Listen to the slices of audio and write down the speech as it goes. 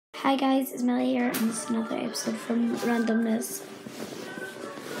Hi guys, it's Millie here, and this is another episode from Randomness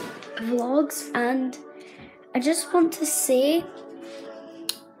Vlogs, and I just want to say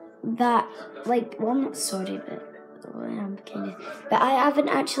that, well, I'm not sorry, but I haven't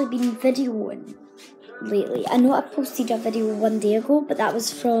actually been videoing lately. I know I posted a video 1 day ago, but that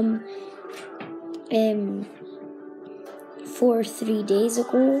was from 3 days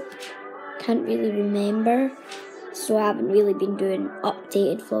ago. Can't really remember. So I haven't really been doing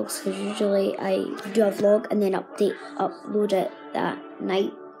updated vlogs because usually I do a vlog and then upload it that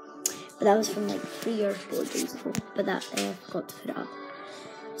night. But that was from 3 or 4 days ago. But that I forgot to put it up.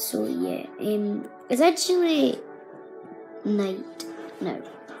 So yeah, it's actually night now.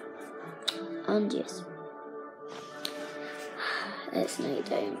 And yes, it's night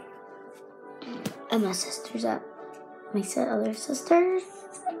time. And my sister's at my other sisters.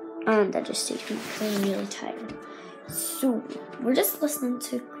 And I just stayed home because I'm really tired. So, we're just listening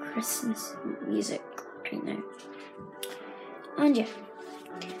to Christmas music right now. And yeah.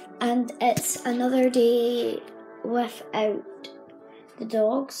 And it's another day without the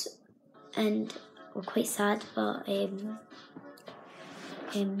dogs. And we're quite sad, but,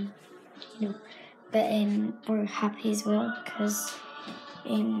 we're happy as well because,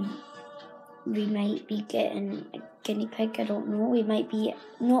 we might be getting a guinea pig, I don't know. We might be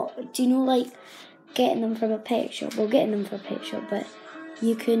getting them from a pet shop. Well, getting them from a pet shop, but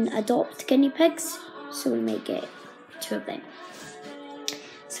you can adopt guinea pigs, so we might get 2 of them.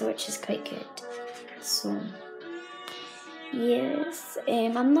 So, which is quite good. So, yes,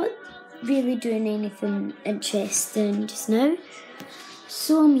 I'm not really doing anything interesting just now.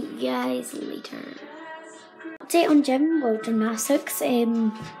 So, I'll meet you guys later. Update on gymnastics. What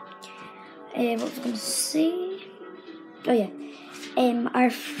was I going to say? Oh yeah, our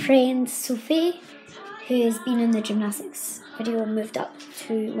friend Sophie, who has been in the gymnastics video, moved up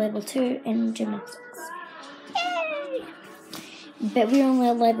to level 2 in gymnastics. Yay! But we're only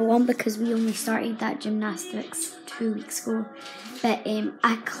at level 1 because we only started that gymnastics 2 weeks ago. But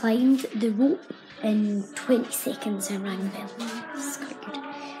I climbed the rope in 20 seconds and rang the bell. It's quite good.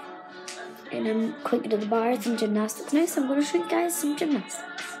 And I'm quite good at the bars and gymnastics now, so I'm going to show you guys some gymnastics.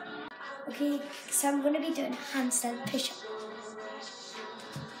 Okay, so I'm going to be doing a handstand push-up.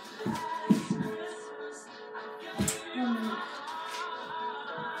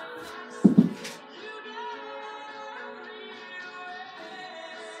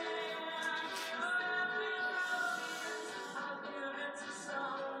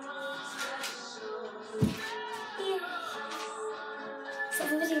 Stop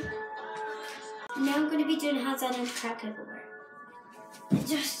the video. And now I'm going to be doing a handstand and crab takeover.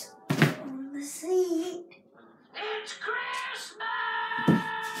 Just on the seat. It's Christmas!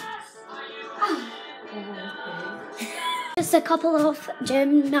 Just a couple of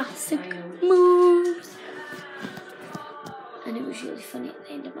gymnastic moves. And it was really funny at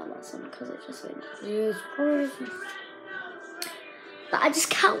the end of my lesson because it just went, it's Christmas. But I just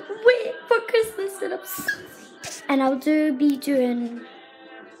can't wait for Christmas, and I'm so excited. And I'll be doing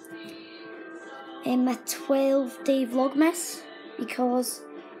a 12-day Vlogmas because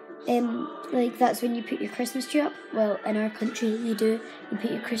that's when you put your Christmas tree up. Well, in our country you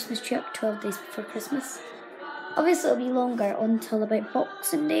put your Christmas tree up 12 days before Christmas. Obviously it'll be longer until about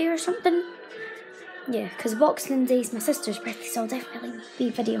Boxing Day or something. Yeah, because Boxing Day is my sister's birthday, so I'll definitely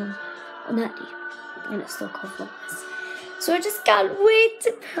be videoing on that day. And it's still called Vlogmas. So I just can't wait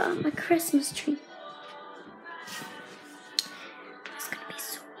to put up my Christmas tree. It's gonna be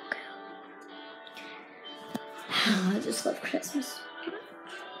so cool. I just love Christmas.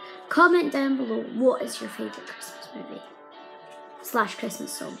 Comment down below what is your favourite Christmas movie /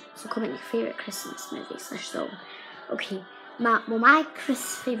 Christmas song. So comment your favourite Christmas movie / song. Okay, my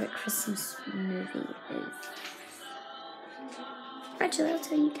favourite Christmas movie is... Actually, I'll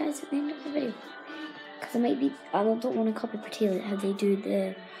tell you guys at the end of the video. Because I don't want to copy Patel how they do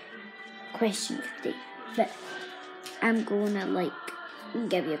the question of the day. But I'm going to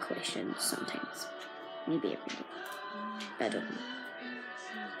give you a question sometimes. Maybe every day. But I don't know.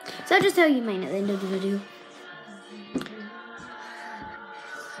 So I'll just tell you mine at the end of the video.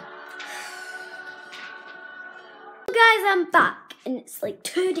 Guys, I'm back, and it's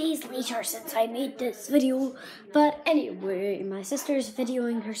 2 days later since I made this video. But anyway, my sister's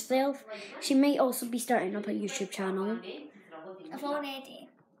videoing herself. She might also be starting up a YouTube channel. I've already.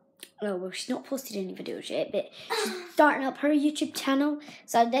 Oh, well, she's not posted any videos yet, but she's starting up her YouTube channel,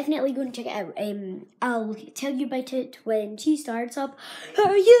 so I'm definitely going to check it out. I'll tell you about it when she starts up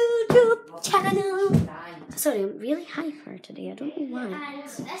her YouTube channel. Sorry, I'm really hyper today. I don't know why.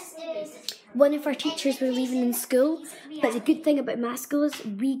 One of our teachers were leaving in school, but the good thing about my school is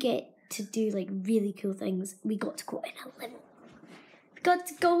we get to do like really cool things. We got to go in a limo. We got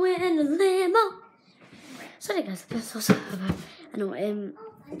to go in a limo. Sorry guys, I'm so sorry. I know,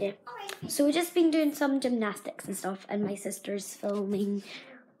 yeah. So we've just been doing some gymnastics and stuff, and my sister's filming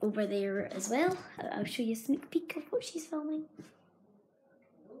over there as well. I'll show you a sneak peek of what she's filming.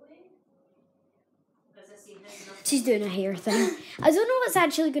 She's doing a hair thing. I don't know what it's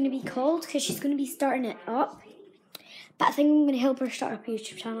actually going to be called because she's going to be starting it up. But I think I'm going to help her start up a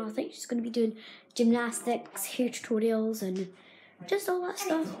YouTube channel. I think she's going to be doing gymnastics, hair tutorials, and just all that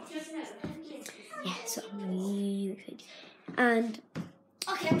stuff. Yeah, so I'm really excited. And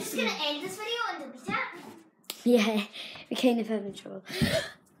okay, I'm just going to end this video and delete it. Yeah, we kind of have in trouble.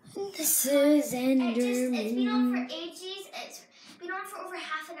 This is Enderman. It's been on for ages. It's been on for over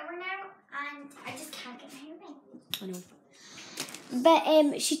half an hour now, and I just can't get my hair in. I know.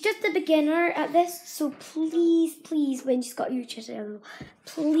 But she's just a beginner at this, so please, when she's got a YouTube channel,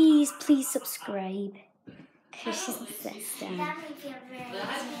 please subscribe. Because she's a sister. That might be a very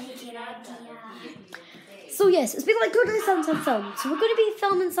good idea. So yes, it's been like totally film. So we're going to be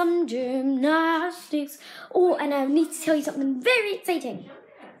filming some gymnastics. Oh, and I need to tell you something very exciting.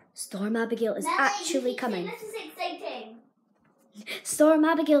 Storm Abigail is actually coming. This is exciting. Storm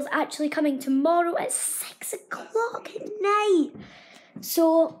Abigail is actually coming tomorrow at 6 o'clock at night.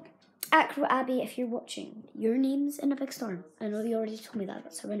 So, Acro Abby, if you're watching, your name's in a big storm. I know you already told me that,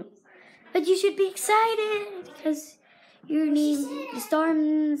 but so I know. But you should be excited because your name, the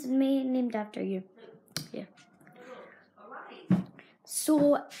storm's named after you. Yeah.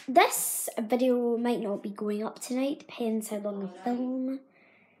 So, this video might not be going up tonight, depends how long I film.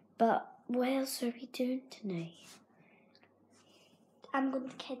 But what else are we doing tonight? I'm going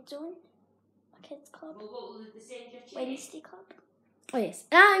to Kids Zone, a kids club, Wednesday club. Oh yes,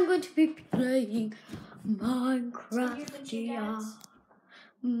 I'm going to be playing Minecraft,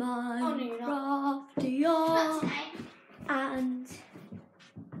 and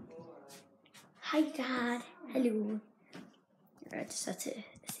hi Dad, hello. I just had to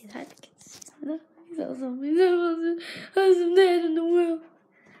say that because I'm dead in the world.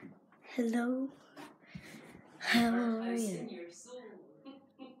 Hello, how are you?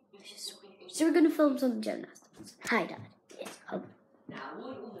 So we're going to film some gymnastics. Hi Dad. Yes, hello.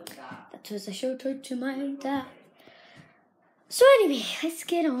 That was a shout out to my dad. So anyway, let's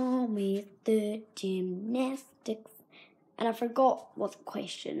get on with the gymnastics. And I forgot what the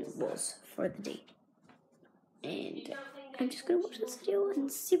question was for the day. And I'm just going to watch this video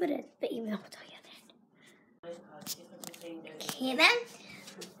and see what it is. But even I'll tell you then. Okay then.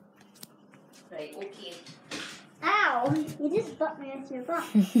 Right, okay. Ow, you just butt me with your butt.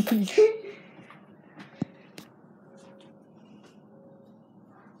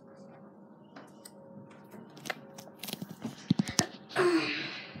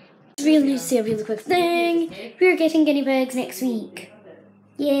 Really need to say a really quick thing. We're getting guinea pigs next week.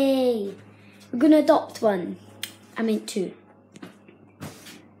 Yay. We're going to adopt one. I meant two.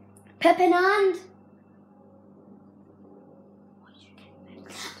 Pippin and...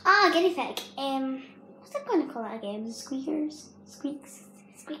 Ah, guinea pig. What's I going to call it again? Squeakers? Squeakers.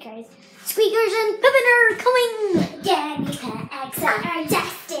 Squeakers and Pippin are coming! Guinea pigs are our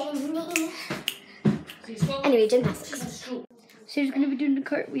destiny. Anyway, gymnastics. So she's going to be doing the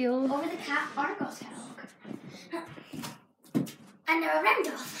cartwheel. Over the cat Argos catalog. And they're a round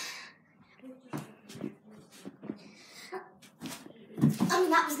off. I mean,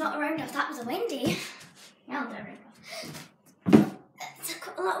 that was not a round off, that was a Wendy. Yeah, they're a round off. It's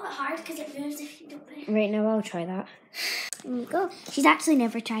a little bit hard because it moves if you don't put it. Right, now I'll try that. There you go. She's actually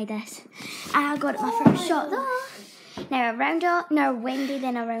never tried this. I got it my first shot though. Now a round off, now a Wendy,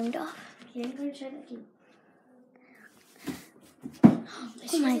 then a round off. Yeah, I'm going to try that again.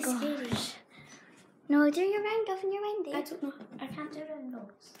 Oh my gosh. No, do your round off and your Wendy. I don't know. I can't do round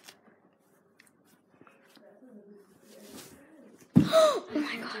offs. Oh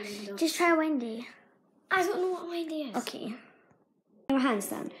my god. Just try Wendy. I don't know what Wendy is. Okay. Now a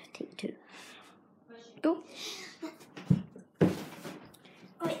handstand. Take two. Go.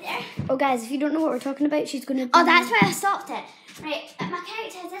 Wait there. Oh guys, if you don't know what we're talking about, she's going to do... Oh, that's where I stopped it. Right, my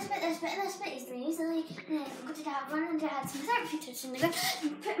character has this bit, is really easily. And then I'm going to have one and I had some certain features in the ground.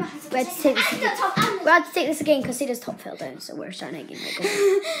 Put my hands up. We had to take this I'm again. the top and We had to take this again because Sada's top fell down, so we're starting again. Go.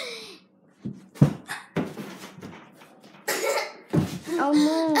 Oh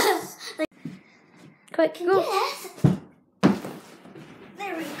no. quick, go. Yes.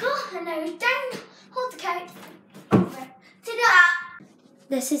 There we go. And now down. Hold the kite. Over. Ta-da!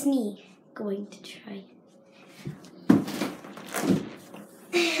 This is me going to try.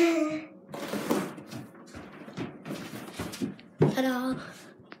 Ta-da!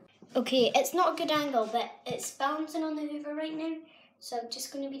 Okay, it's not a good angle, but it's balancing on the Hoover right now, so I'm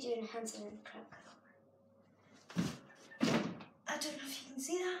just going to be doing hands in the crack. I don't know if you can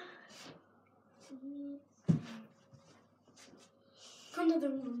see that. Another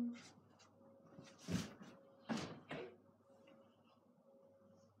one.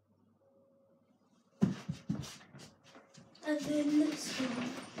 And then this one.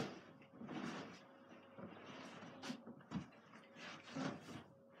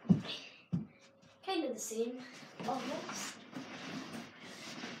 Kind of the same, almost.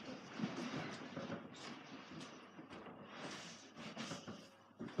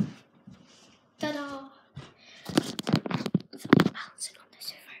 Ta-da! It's all bouncing on the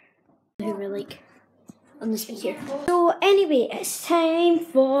server. Who were like on the speaker. So anyway, it's time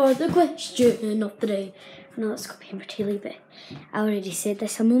for the question of the day. I know it's got paper taily, but I already said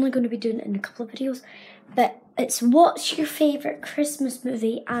this. I'm only going to be doing it in a couple of videos. But it's, what's your favourite Christmas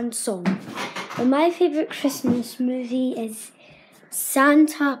movie and song? Well, my favourite Christmas movie is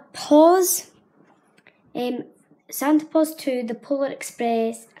Santa Paws. Santa Paws 2, The Polar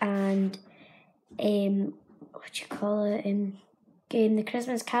Express, and The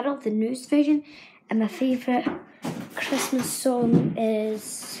Christmas Carol, the newest version. And my favourite Christmas song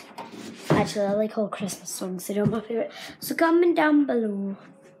is, actually I like all Christmas songs, they're all my favourite. So comment down below,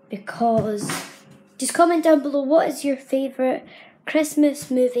 just comment down below what is your favourite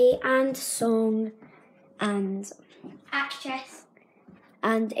Christmas movie and song and Actress.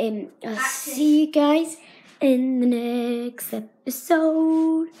 And I'll see you guys in the next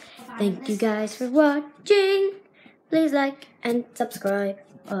episode. Thank you guys for watching. Please like and subscribe.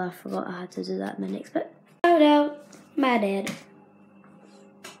 Oh, I forgot I had to do that in the next bit. Shout out my dad.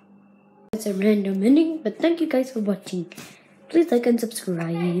 It's a random ending, but thank you guys for watching. Please like and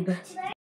subscribe.